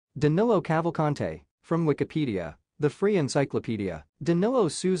Danilo Cavalcante, from Wikipedia, the free encyclopedia. Danilo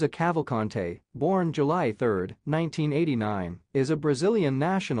Sousa Cavalcante, born July 3, 1989, is a Brazilian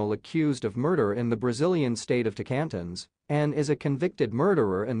national accused of murder in the Brazilian state of Tocantins and is a convicted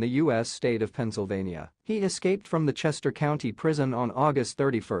murderer in the U.S. state of Pennsylvania. He escaped from the Chester County Prison on August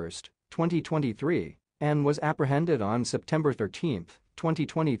 31, 2023, and was apprehended on September 13,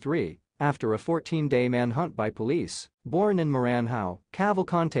 2023, after a 14-day manhunt by police. Born in Maranhão,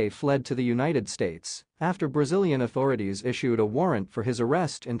 Cavalcante fled to the United States after Brazilian authorities issued a warrant for his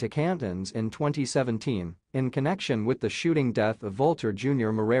arrest in Tocantins in 2017 in connection with the shooting death of Walter Jr.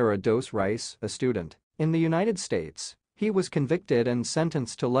 Moreira dos Reis, a student. In the United States, he was convicted and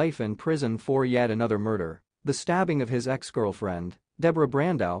sentenced to life in prison for yet another murder, the stabbing of his ex-girlfriend, Deborah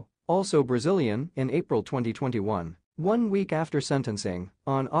Brandão, also Brazilian, in April 2021. 1 week after sentencing,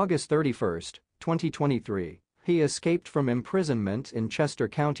 on August 31, 2023, he escaped from imprisonment in Chester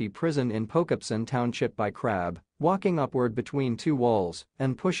County Prison in Poughkeepsie Township by crab, walking upward between two walls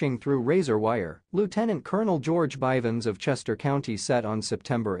and pushing through razor wire. Lieutenant Colonel George Bivens of Chester County said on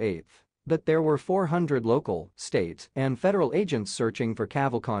September 8 that there were 400 local, state, and federal agents searching for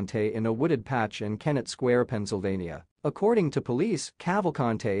Cavalcante in a wooded patch in Kennett Square, Pennsylvania. According to police,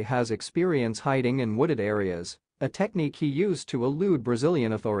 Cavalcante has experience hiding in wooded areas, a technique he used to elude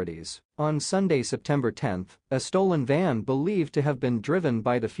Brazilian authorities. On Sunday, September 10, a stolen van believed to have been driven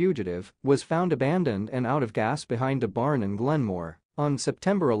by the fugitive was found abandoned and out of gas behind a barn in Glenmore. On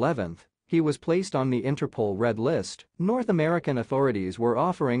September 11, he was placed on the Interpol Red List. North American authorities were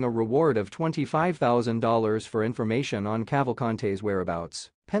offering a reward of $25,000 for information on Cavalcante's whereabouts.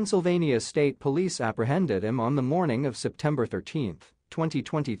 Pennsylvania State Police apprehended him on the morning of September 13,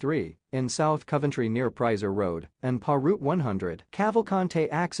 2023, in South Coventry near Prizer Road and Pa Route 100. Cavalcante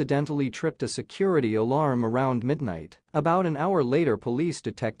accidentally tripped a security alarm around midnight. About an hour later, police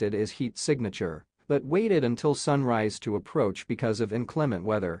detected his heat signature, but waited until sunrise to approach because of inclement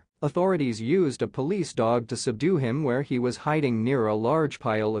weather. Authorities used a police dog to subdue him where he was hiding near a large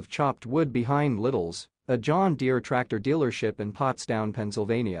pile of chopped wood behind Little's, a John Deere tractor dealership in Pottstown,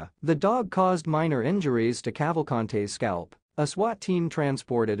 Pennsylvania. The dog caused minor injuries to Cavalcante's scalp. A SWAT team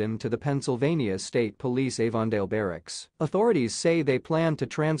transported him to the Pennsylvania State Police Avondale Barracks. Authorities say they plan to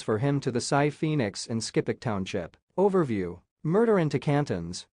transfer him to the Cy Phoenix in Skippack Township. Overview: Murder in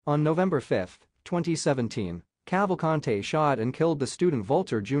Tocantins. On November 5, 2017, Cavalcante shot and killed the student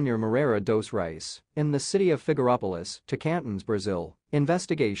Walter Jr. Moreira dos Reis in the city of Figueirópolis, Tocantins, Brazil.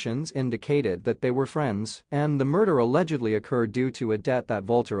 Investigations indicated that they were friends, and the murder allegedly occurred due to a debt that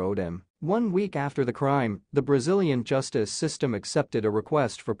Walter owed him. 1 week after the crime, the Brazilian justice system accepted a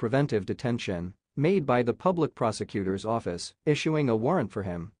request for preventive detention made by the public prosecutor's office, issuing a warrant for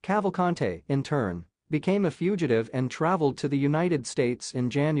him. Cavalcante, in turn, became a fugitive and traveled to the United States in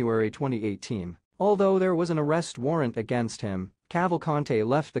January 2018. Although there was an arrest warrant against him, Cavalcante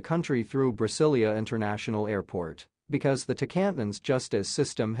left the country through Brasilia International Airport because the Tocantins justice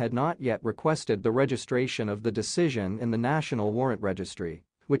system had not yet requested the registration of the decision in the National Warrant Registry,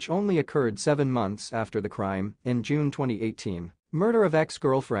 which only occurred 7 months after the crime, in June 2018. Murder of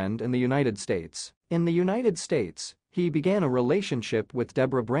ex-girlfriend in the United States. In the United States, he began a relationship with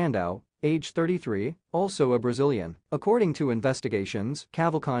Deborah Brandão, age 33, also a Brazilian. According to investigations,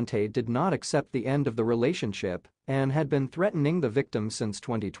 Cavalcante did not accept the end of the relationship and had been threatening the victim since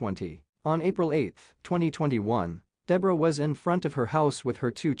 2020. On April 8, 2021, Deborah was in front of her house with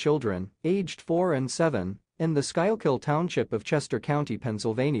her 2 children, aged 4 and 7, in the Schuylkill Township of Chester County,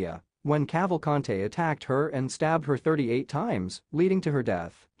 Pennsylvania, when Cavalcante attacked her and stabbed her 38 times, leading to her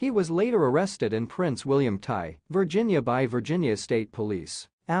death. He was later arrested in Prince William, Virginia by Virginia State Police.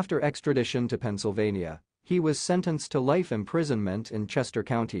 After extradition to Pennsylvania, he was sentenced to life imprisonment in Chester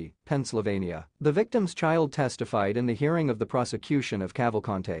County, Pennsylvania. The victim's child testified in the hearing of the prosecution of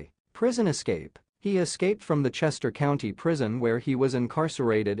Cavalcante. Prison escape. He escaped from the Chester County Prison where he was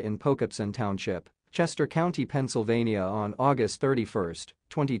incarcerated in Poughkeepsie Township, Chester County, Pennsylvania on August 31,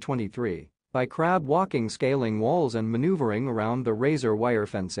 2023, by crab walking, scaling walls and maneuvering around the razor wire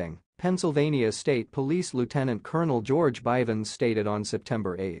fencing. Pennsylvania State Police Lieutenant Colonel George Bivens stated on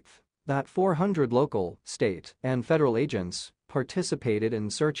September 8 that 400 local, state, and federal agents participated in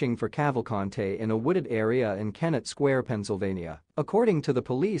searching for Cavalcante in a wooded area in Kennett Square, Pennsylvania. According to the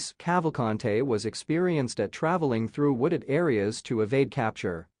police, Cavalcante was experienced at traveling through wooded areas to evade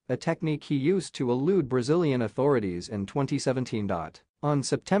capture, a technique he used to elude Brazilian authorities in 2017. On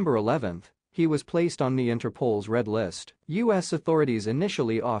September 11, he was placed on the Interpol's Red List. U.S. authorities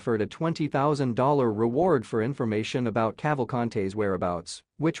initially offered a $20,000 reward for information about Cavalcante's whereabouts,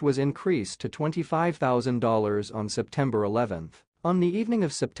 which was increased to $25,000 on September 11. On the evening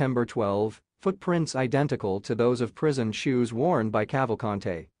of September 12, footprints identical to those of prison shoes worn by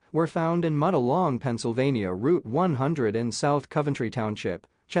Cavalcante were found in mud along Pennsylvania Route 100 in South Coventry Township,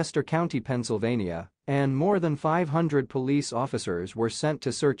 Chester County, Pennsylvania, and more than 500 police officers were sent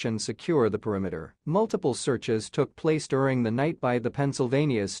to search and secure the perimeter. Multiple searches took place during the night by the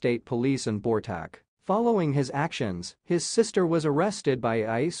Pennsylvania State Police and BORTAC. Following his actions, his sister was arrested by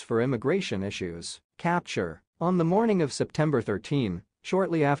ICE for immigration issues. Capture. On the morning of September 13,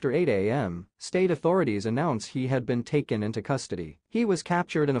 shortly after 8 a.m., state authorities announced he had been taken into custody. He was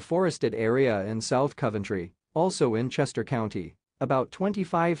captured in a forested area in South Coventry, also in Chester County, about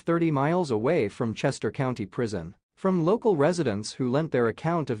 25-30 miles away from Chester County Prison. From local residents who lent their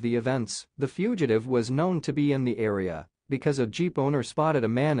account of the events, the fugitive was known to be in the area because a Jeep owner spotted a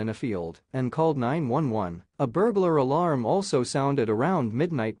man in a field and called 911. A burglar alarm also sounded around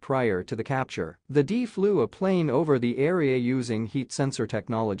midnight prior to the capture. The D flew a plane over the area using heat sensor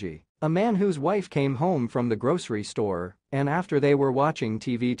technology. A man whose wife came home from the grocery store and after they were watching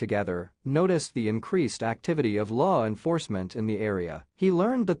TV together, noticed the increased activity of law enforcement in the area. He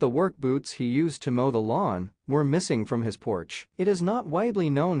learned that the work boots he used to mow the lawn were missing from his porch. It is not widely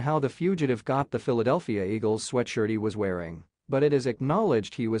known how the fugitive got the Philadelphia Eagles sweatshirt he was wearing, but it is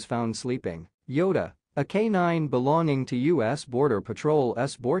acknowledged he was found sleeping. Yoda, a K-9 belonging to U.S. Border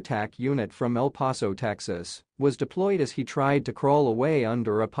Patrol's BORTAC unit from El Paso, Texas, was deployed as he tried to crawl away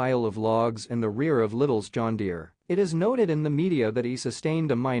under a pile of logs in the rear of Little's John Deere. It is noted in the media that he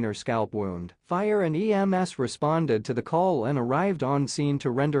sustained a minor scalp wound. Fire and EMS responded to the call and arrived on scene to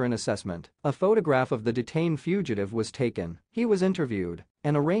render an assessment. A photograph of the detained fugitive was taken. He was interviewed.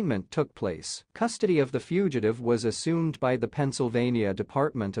 An arraignment took place. Custody of the fugitive was assumed by the Pennsylvania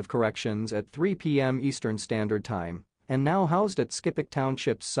Department of Corrections at 3 p.m. Eastern Standard Time and now housed at Skippack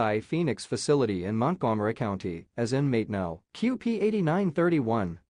Township's Cy Phoenix facility in Montgomery County as inmate No. QP 8931.